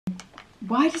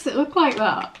Why does it look like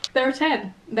that? They're a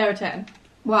 10. They're a 10.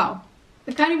 Wow.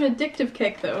 They're kind of an addictive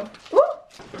kick though. Woo!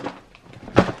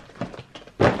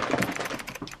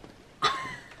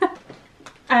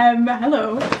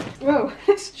 Hello. Whoa,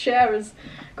 this chair has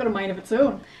got a mind of its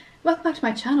own. Welcome back to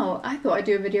my channel. I thought I'd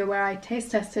do a video where I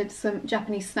taste tested some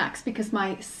Japanese snacks because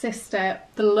my sister,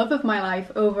 the love of my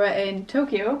life over in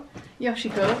Tokyo,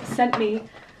 Yoshiko, sent me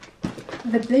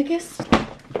the biggest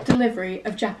delivery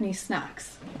of Japanese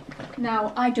snacks.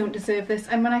 Now, I don't deserve this,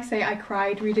 and when I say I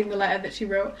cried reading the letter that she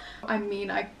wrote, I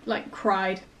mean I like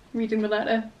cried reading the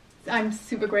letter. I'm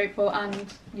super grateful,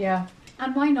 and yeah.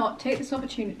 And why not take this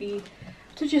opportunity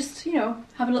to just, you know,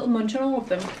 have a little munch on all of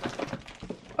them.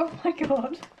 Oh my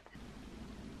god.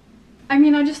 I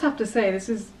mean, I just have to say, this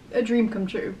is a dream come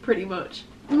true, pretty much.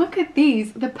 Look at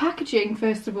these. The packaging,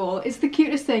 first of all, is the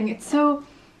cutest thing. It's so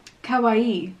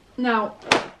kawaii. Now,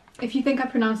 if you think I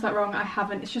pronounced that wrong, I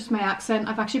haven't. It's just my accent.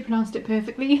 I've actually pronounced it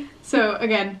perfectly. So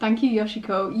again, thank you,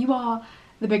 Yoshiko. You are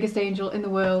the biggest angel in the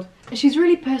world. She's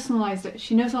really personalised it.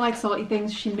 She knows I like salty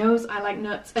things, she knows I like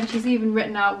nuts, and she's even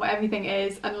written out what everything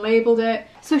is and labelled it.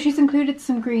 So she's included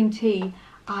some green tea.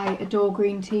 I adore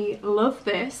green tea, love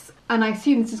this, and I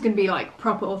assume this is going to be like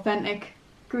proper authentic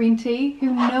green tea.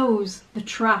 Who knows the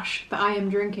trash that I am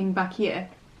drinking back here.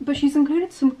 But she's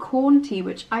included some corn tea,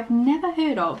 which I've never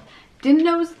heard of. Didn't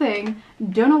know it was a thing,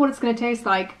 don't know what it's going to taste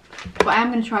like, but I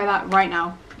am going to try that right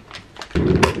now.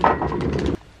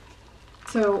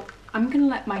 So I'm going to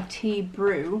let my tea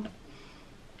brew.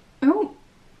 Oh,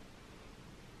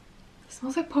 it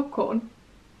smells like popcorn.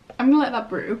 I'm going to let that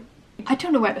brew. I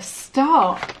don't know where to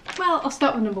start. Well, I'll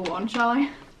start with number one, shall I?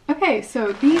 Okay,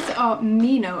 so these are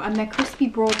Mino and they're crispy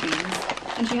broad beans.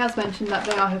 And she has mentioned that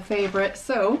they are her favourite,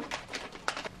 so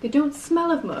they don't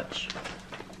smell of much.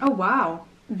 Oh wow,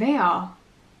 they are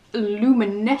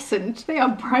luminescent. They are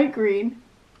bright green.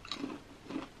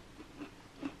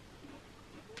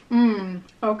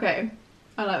 Okay,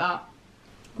 I like that.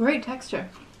 Great texture.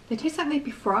 They taste like they'd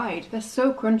be fried. They're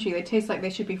so crunchy, they taste like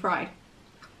they should be fried.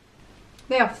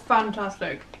 They are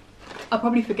fantastic. I'll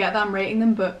probably forget that I'm rating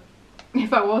them, but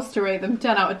if I was to rate them,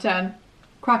 10 out of 10.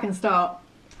 Cracking start.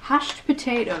 Hashed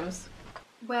potatoes.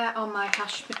 Where are my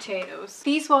hashed potatoes?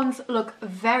 These ones look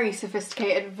very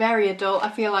sophisticated, very adult. I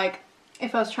feel like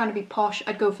if I was trying to be posh,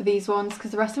 I'd go for these ones,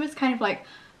 because the rest of it's kind of like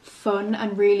fun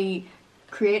and really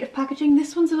creative packaging.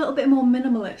 This one's a little bit more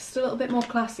minimalist, a little bit more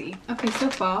classy. Okay, so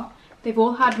far they've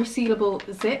all had resealable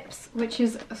zips, which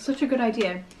is such a good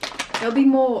idea. It'll be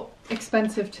more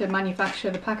expensive to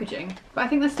manufacture the packaging, but I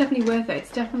think that's definitely worth it.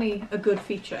 It's definitely a good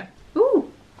feature. Ooh,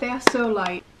 they are so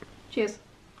light. Cheers.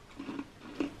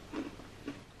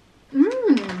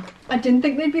 I didn't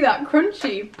think they'd be that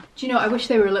crunchy. Do you know, I wish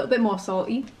they were a little bit more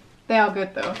salty. They are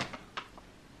good though.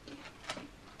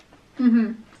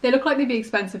 They look like they'd be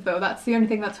expensive though, that's the only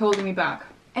thing that's holding me back.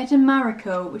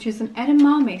 Edamarico, which is an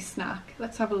edamame snack.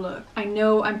 Let's have a look. I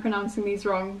know I'm pronouncing these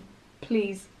wrong.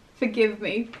 Please forgive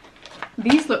me.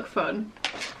 These look fun.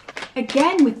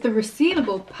 Again with the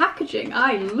resealable packaging,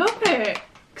 I love it!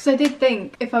 Because I did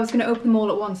think if I was going to open them all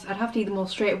at once, I'd have to eat them all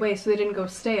straight away so they didn't go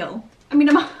stale. I mean,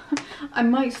 I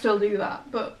might still do that,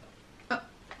 but...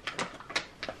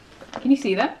 Can you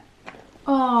see them?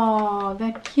 Oh,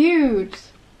 they're cute!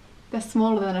 They're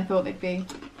smaller than I thought they'd be.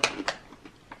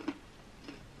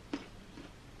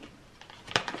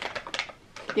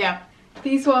 Yeah,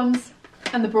 these ones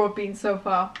and the broad beans so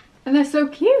far. And they're so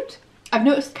cute! I've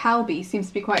noticed Calbee seems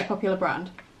to be quite a popular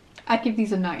brand. I'd give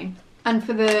these a 9. And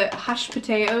for the hashed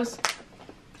potatoes,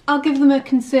 I'll give them a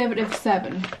conservative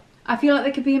 7. I feel like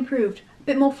they could be improved. A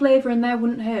bit more flavour in there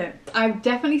wouldn't hurt. I've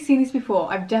definitely seen these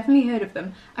before. I've definitely heard of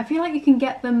them. I feel like you can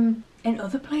get them in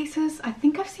other places. I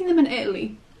think I've seen them in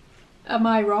Italy. Am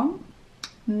I wrong?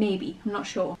 Maybe, I'm not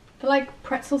sure. They're like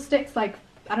pretzel sticks, like,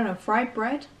 I don't know, fried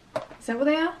bread? Is that what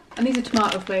they are? And these are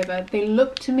tomato flavoured. They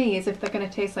look to me as if they're going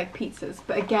to taste like pizzas,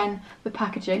 but again, the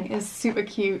packaging is super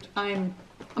cute. I'm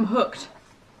hooked.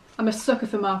 I'm a sucker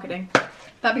for marketing.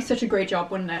 That'd be such a great job,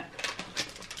 wouldn't it?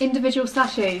 Individual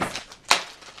sachets.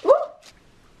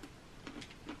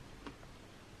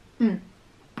 Ooh!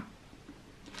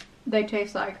 They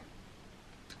taste like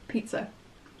pizza.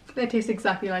 They taste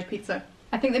exactly like pizza.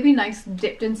 I think they'd be nice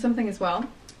dipped in something as well.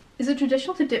 Is it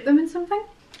traditional to dip them in something?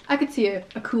 I could see a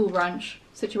Cool Ranch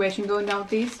situation going down with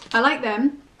these. I like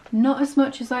them, not as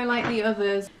much as I like the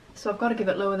others, so I've got to give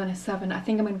it lower than a 7. I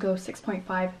think I'm going to go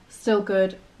 6.5. Still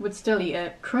good, would still eat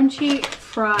it. Crunchy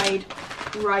fried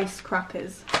rice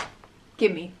crackers.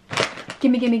 Gimme.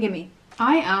 Gimme, gimme, gimme.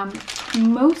 I am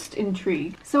most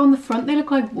intrigued. So on the front they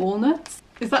look like walnuts.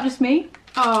 Is that just me?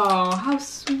 Oh, how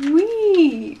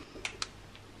sweet.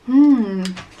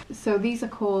 So these are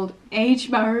called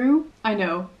Maru. I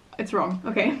know, it's wrong,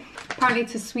 okay. Apparently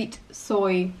it's a sweet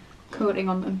soy coating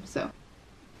on them, so.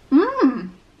 Mmm!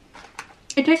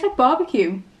 It tastes like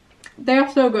barbecue. They are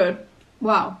so good.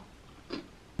 Wow.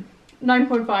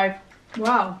 9.5.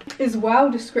 Wow. Is wow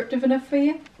descriptive enough for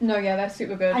you? No, yeah, they're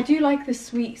super good. I do like the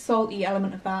sweet, salty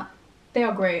element of that. They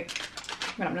are great.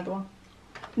 I'm gonna have another one.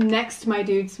 Next, my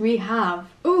dudes, we have,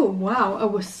 oh wow, a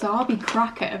wasabi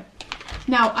cracker.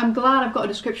 Now, I'm glad I've got a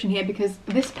description here because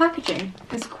this packaging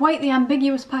is quite the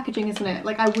ambiguous packaging, isn't it?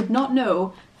 Like, I would not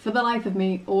know for the life of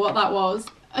me what that was.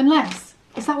 Unless,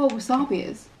 is that what wasabi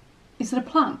is? Is it a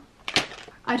plant?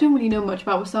 I don't really know much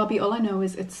about wasabi. All I know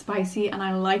is it's spicy and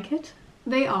I like it.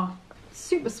 They are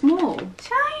super small,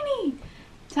 tiny,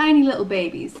 tiny little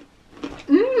babies.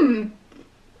 Mmm.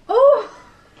 Oh.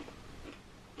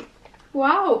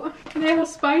 Wow, they are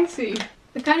spicy.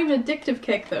 They're kind of an addictive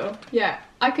kick though. Yeah,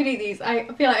 I could eat these. I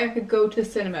feel like I could go to the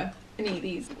cinema and eat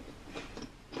these.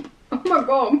 Oh my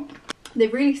god. They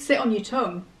really sit on your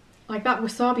tongue. Like that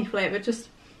wasabi flavour just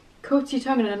coats your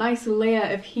tongue in a nice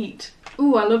layer of heat.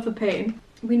 Ooh, I love the pain.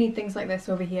 We need things like this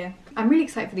over here. I'm really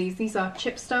excited for these. These are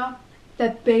Chipstar.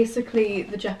 They're basically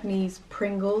the Japanese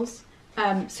Pringles.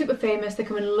 Super famous. They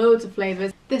come in loads of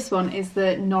flavours. This one is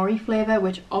the nori flavour,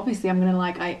 which obviously I'm gonna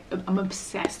like. I'm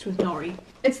obsessed with nori.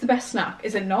 It's the best snack,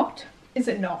 is it not? Is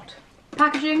it not?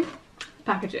 Packaging?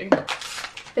 Packaging.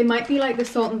 They might be like the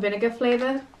salt and vinegar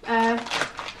flavour.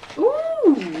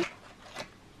 Ooh!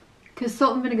 Because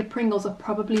salt and vinegar Pringles are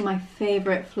probably my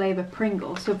favourite flavour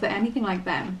Pringle, so if they're anything like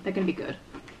them, they're gonna be good.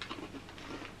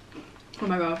 Oh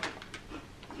my god.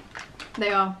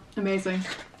 They are amazing.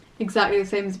 Exactly the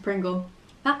same as a Pringle.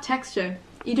 That texture,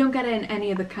 you don't get it in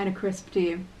any other kind of crisp, do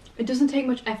you? It doesn't take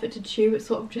much effort to chew, it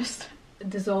sort of just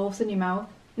dissolves in your mouth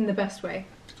in the best way.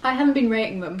 I haven't been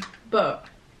rating them, but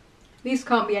these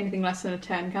can't be anything less than a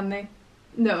 10, can they?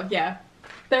 No, yeah.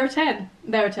 They're a 10.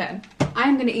 They're a 10. I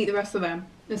am going to eat the rest of them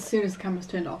as soon as the camera's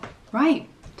turned off. Right,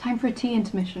 time for a tea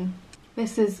intermission.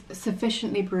 This is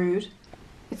sufficiently brewed.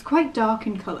 It's quite dark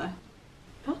in colour.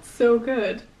 That's so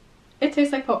good. It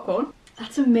tastes like popcorn.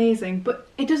 That's amazing, but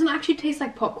it doesn't actually taste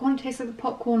like popcorn, it tastes like the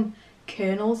popcorn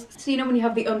kernels. So you know when you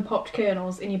have the unpopped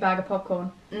kernels in your bag of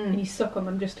popcorn and you suck on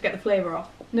them just to get the flavour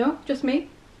off? No? Just me?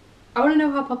 I want to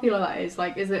know how popular that is.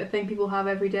 Like, is it a thing people have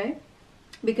every day?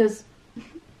 Because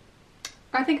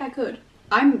I think I could.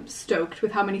 I'm stoked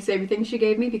with how many savoury things she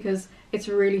gave me because it's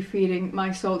really feeding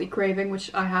my salty craving,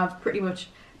 which I have pretty much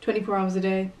 24 hours a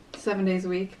day, 7 days a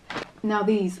week. Now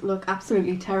these look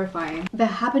absolutely terrifying. They're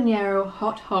habanero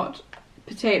hot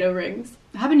potato rings.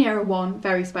 Habanero 1,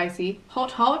 very spicy.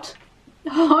 Hot,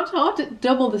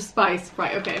 double the spice.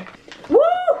 Right, okay. Woo!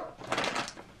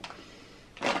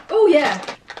 Oh yeah.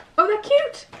 Oh, they're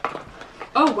cute.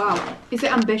 Oh wow. Is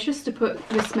it ambitious to put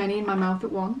this many in my mouth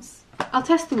at once? I'll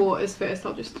test the waters first.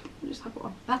 I'll just have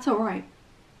one. That's alright.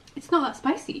 It's not that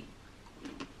spicy.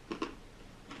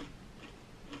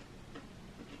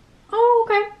 Oh,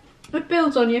 okay. It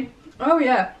builds on you. Oh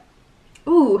yeah.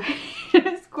 Ooh,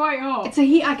 it's quite hot. It's a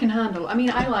heat I can handle. I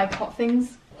mean, I like hot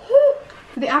things.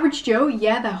 For the average Joe,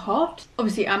 yeah, they're hot.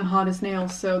 Obviously, I'm hard as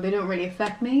nails, so they don't really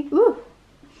affect me. Ooh.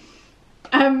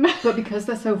 But because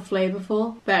they're so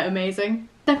flavourful, they're amazing.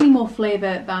 Definitely more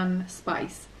flavour than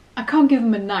spice. I can't give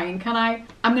them a 9, can I?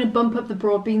 I'm going to bump up the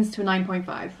broad beans to a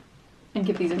 9.5 and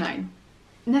give these a 9.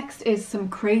 Next is some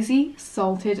crazy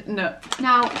salted nut.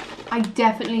 Now, I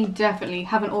definitely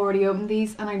haven't already opened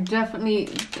these, and I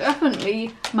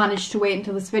definitely managed to wait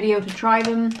until this video to try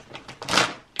them.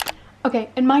 Okay,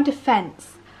 in my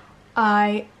defense,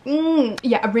 I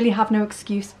really have no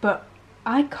excuse, but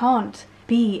I can't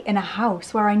be in a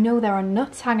house where I know there are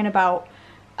nuts hanging about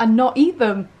and not eat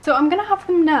them. So I'm gonna have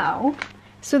them now.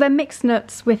 So they're mixed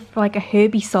nuts with like a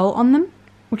herby salt on them,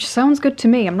 which sounds good to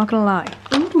me, I'm not gonna lie.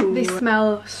 Ooh. They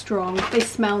smell strong, they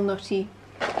smell nutty.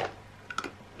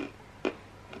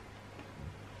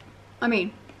 I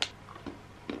mean,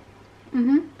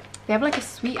 they have like a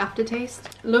sweet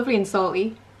aftertaste, lovely and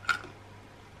salty.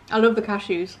 I love the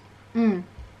cashews.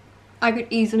 I could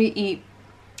easily eat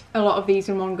a lot of these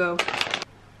in one go.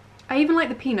 I even like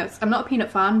the peanuts. I'm not a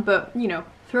peanut fan, but you know,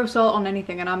 throw salt on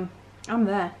anything and I'm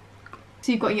there.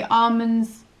 So you've got your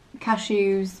almonds,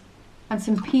 cashews, and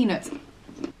some peanuts.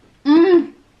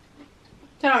 10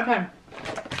 out of 10.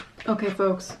 Okay,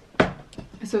 folks.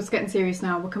 So it's getting serious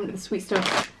now. We're coming to the sweet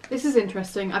stuff. This is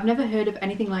interesting. I've never heard of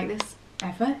anything like this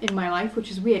ever in my life,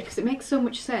 which is weird because it makes so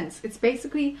much sense. It's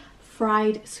basically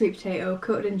fried sweet potato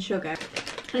coated in sugar.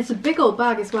 And it's a big old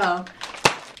bag as well.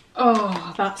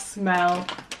 Oh, that smell.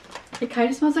 It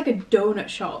kind of smells like a donut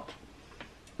shop.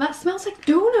 That smells like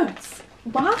donuts.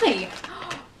 Why?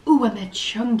 Ooh, and they're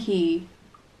chunky.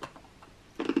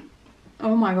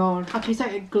 Oh my god. That tastes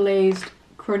like a glazed,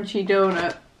 crunchy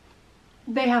donut.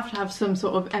 They have to have some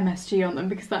sort of MSG on them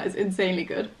because that is insanely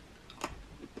good.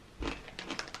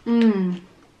 Mmm.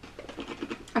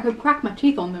 I could crack my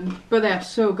teeth on them, but they are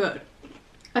so good.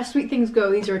 As sweet things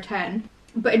go, these are a 10.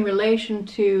 But in relation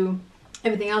to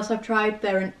everything else I've tried,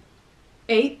 they're an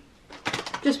 8.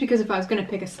 Just because if I was going to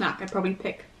pick a snack, I'd probably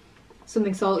pick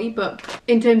something salty. But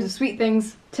in terms of sweet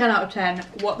things, 10 out of 10.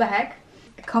 What the heck?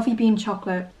 Coffee bean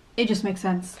chocolate. It just makes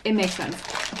sense. It makes sense.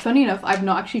 Funny enough, I've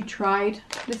not actually tried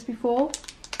this before.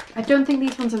 I don't think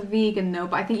these ones are vegan though,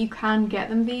 but I think you can get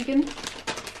them vegan.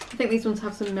 I think these ones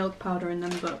have some milk powder in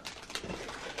them, but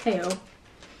heyo.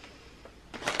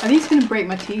 Are these going to break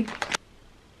my teeth?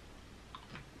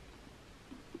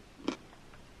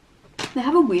 They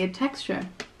have a weird texture.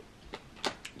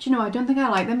 Do you know, I don't think I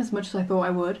like them as much as I thought I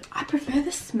would. I prefer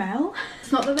the smell.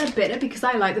 It's not that they're bitter because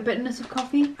I like the bitterness of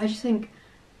coffee. I just think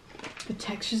the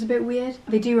texture's a bit weird.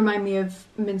 They do remind me of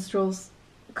minstrels,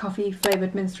 coffee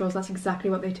flavoured minstrels. That's exactly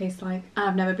what they taste like. And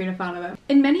I've never been a fan of them.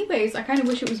 In many ways, I kind of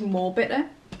wish it was more bitter.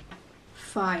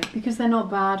 5. Because they're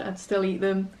not bad, I'd still eat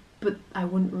them, but I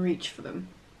wouldn't reach for them.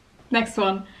 Next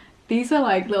one. These are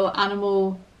like little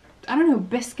animal, I don't know,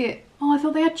 biscuit. Oh, I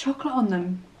thought they had chocolate on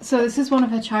them. So this is one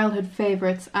of her childhood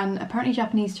favourites, and apparently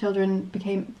Japanese children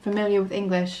became familiar with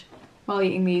English while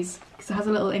eating these because it has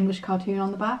a little English cartoon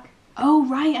on the back. Oh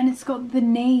right, and it's got the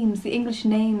names, the English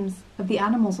names of the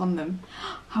animals on them.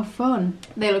 How fun.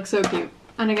 They look so cute.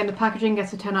 And again, the packaging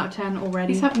gets a 10 out of 10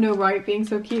 already. These have no right being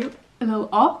so cute. A little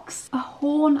ox, a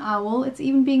horn owl. It's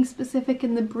even being specific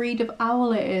in the breed of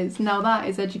owl it is. Now that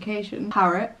is education.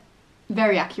 Parrot.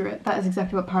 Very accurate. That is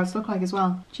exactly what parrots look like as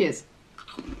well. Cheers.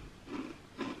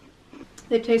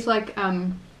 They taste like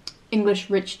English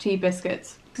rich tea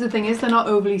biscuits. Because the thing is, they're not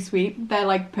overly sweet. They're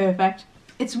like perfect.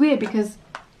 It's weird because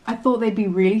I thought they'd be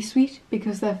really sweet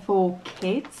because they're for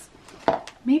kids.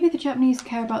 Maybe the Japanese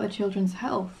care about the children's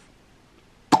health.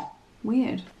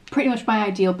 Weird. Pretty much my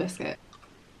ideal biscuit.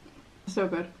 So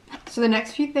good. So the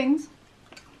next few things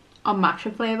are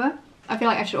matcha flavour. I feel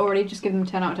like I should already just give them a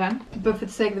 10 out of 10. But for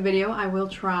the sake of the video, I will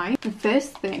try. The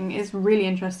first thing is really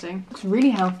interesting. It's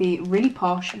really healthy, really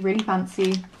posh, really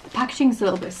fancy. The packaging is a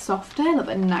little bit softer, a little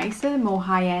bit nicer, more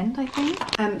high-end, I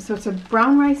think. So it's a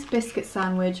brown rice biscuit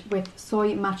sandwich with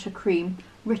soy matcha cream,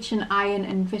 rich in iron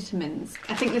and vitamins.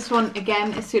 I think this one,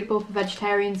 again, is suitable for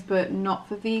vegetarians, but not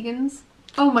for vegans.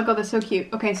 Oh my god, they're so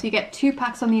cute. Okay, so you get 2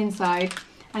 packs on the inside,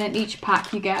 and in each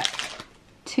pack you get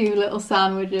 2 little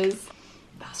sandwiches.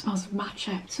 That smells of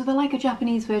matcha. So they're like a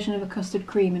Japanese version of a custard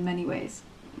cream in many ways.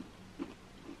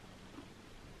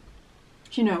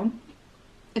 Do you know,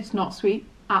 it's not sweet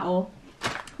at all.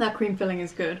 That cream filling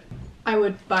is good. I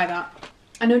would buy that.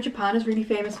 I know Japan is really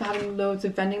famous for having loads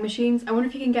of vending machines. I wonder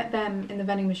if you can get them in the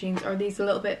vending machines, or are these a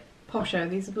little bit posher?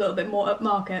 These are a little bit more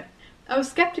upmarket. I was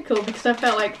skeptical because I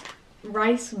felt like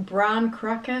rice, bran,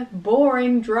 cracker,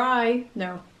 boring, dry.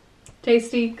 No.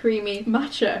 Tasty, creamy,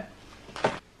 matcha.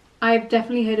 I've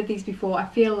definitely heard of these before. I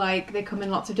feel like they come in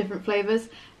lots of different flavours.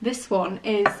 This one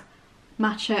is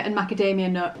matcha and macadamia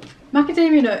nut.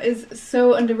 Macadamia nut is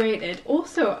so underrated.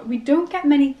 Also, we don't get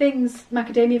many things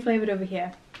macadamia flavoured over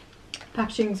here.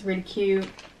 Packaging's really cute.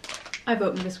 I've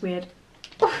opened this weird.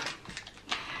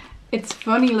 It's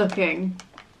funny looking.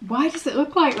 Why does it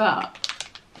look like that?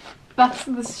 That's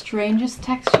the strangest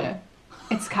texture.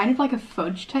 It's kind of like a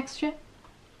fudge texture.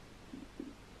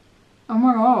 Oh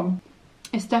my god.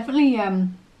 It's definitely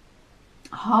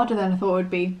harder than I thought it would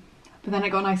be, but then it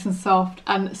got nice and soft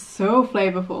and so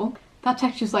flavourful. That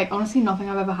texture's like honestly nothing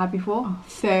I've ever had before.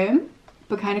 Firm,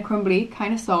 but kind of crumbly,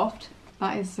 kind of soft.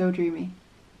 That is so dreamy.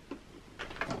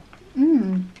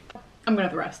 I'm gonna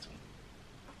have the rest.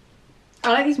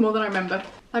 I like these more than I remember.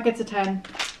 That gets a 10.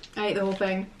 I ate the whole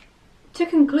thing. To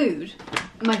conclude,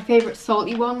 my favourite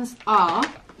salty ones are,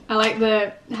 I like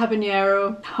the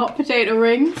habanero hot potato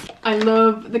rings. I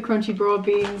love the crunchy broad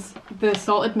beans, the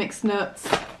salted mixed nuts.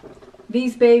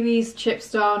 These babies, chip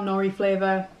star, nori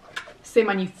flavour. C'est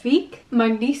magnifique. My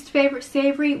least favourite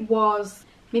savoury was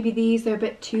maybe these. They're a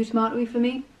bit too tomatoey for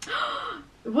me.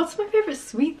 What's my favourite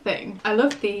sweet thing? I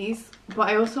love these, but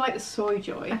I also like the soy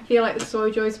joy. I feel like the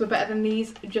soy joys were better than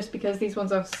these just because these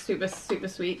ones are super, super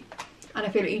sweet. And I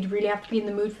feel like you'd really have to be in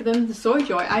the mood for them. The soy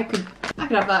joy, I could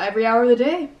have that every hour of the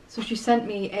day. So she sent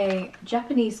me a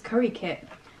Japanese curry kit.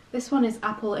 This one is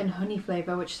apple and honey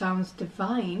flavour, which sounds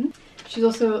divine. She's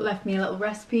also left me a little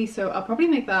recipe, so I'll probably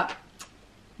make that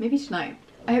maybe tonight.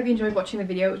 I hope you enjoyed watching the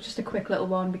video. It was just a quick little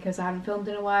one because I haven't filmed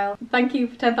in a while. Thank you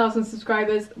for 10,000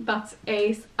 subscribers. That's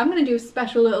ace. I'm going to do a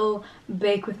special little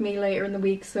bake with me later in the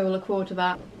week, so look forward to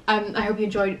that. I hope you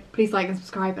enjoyed. Please like and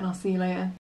subscribe, and I'll see you later.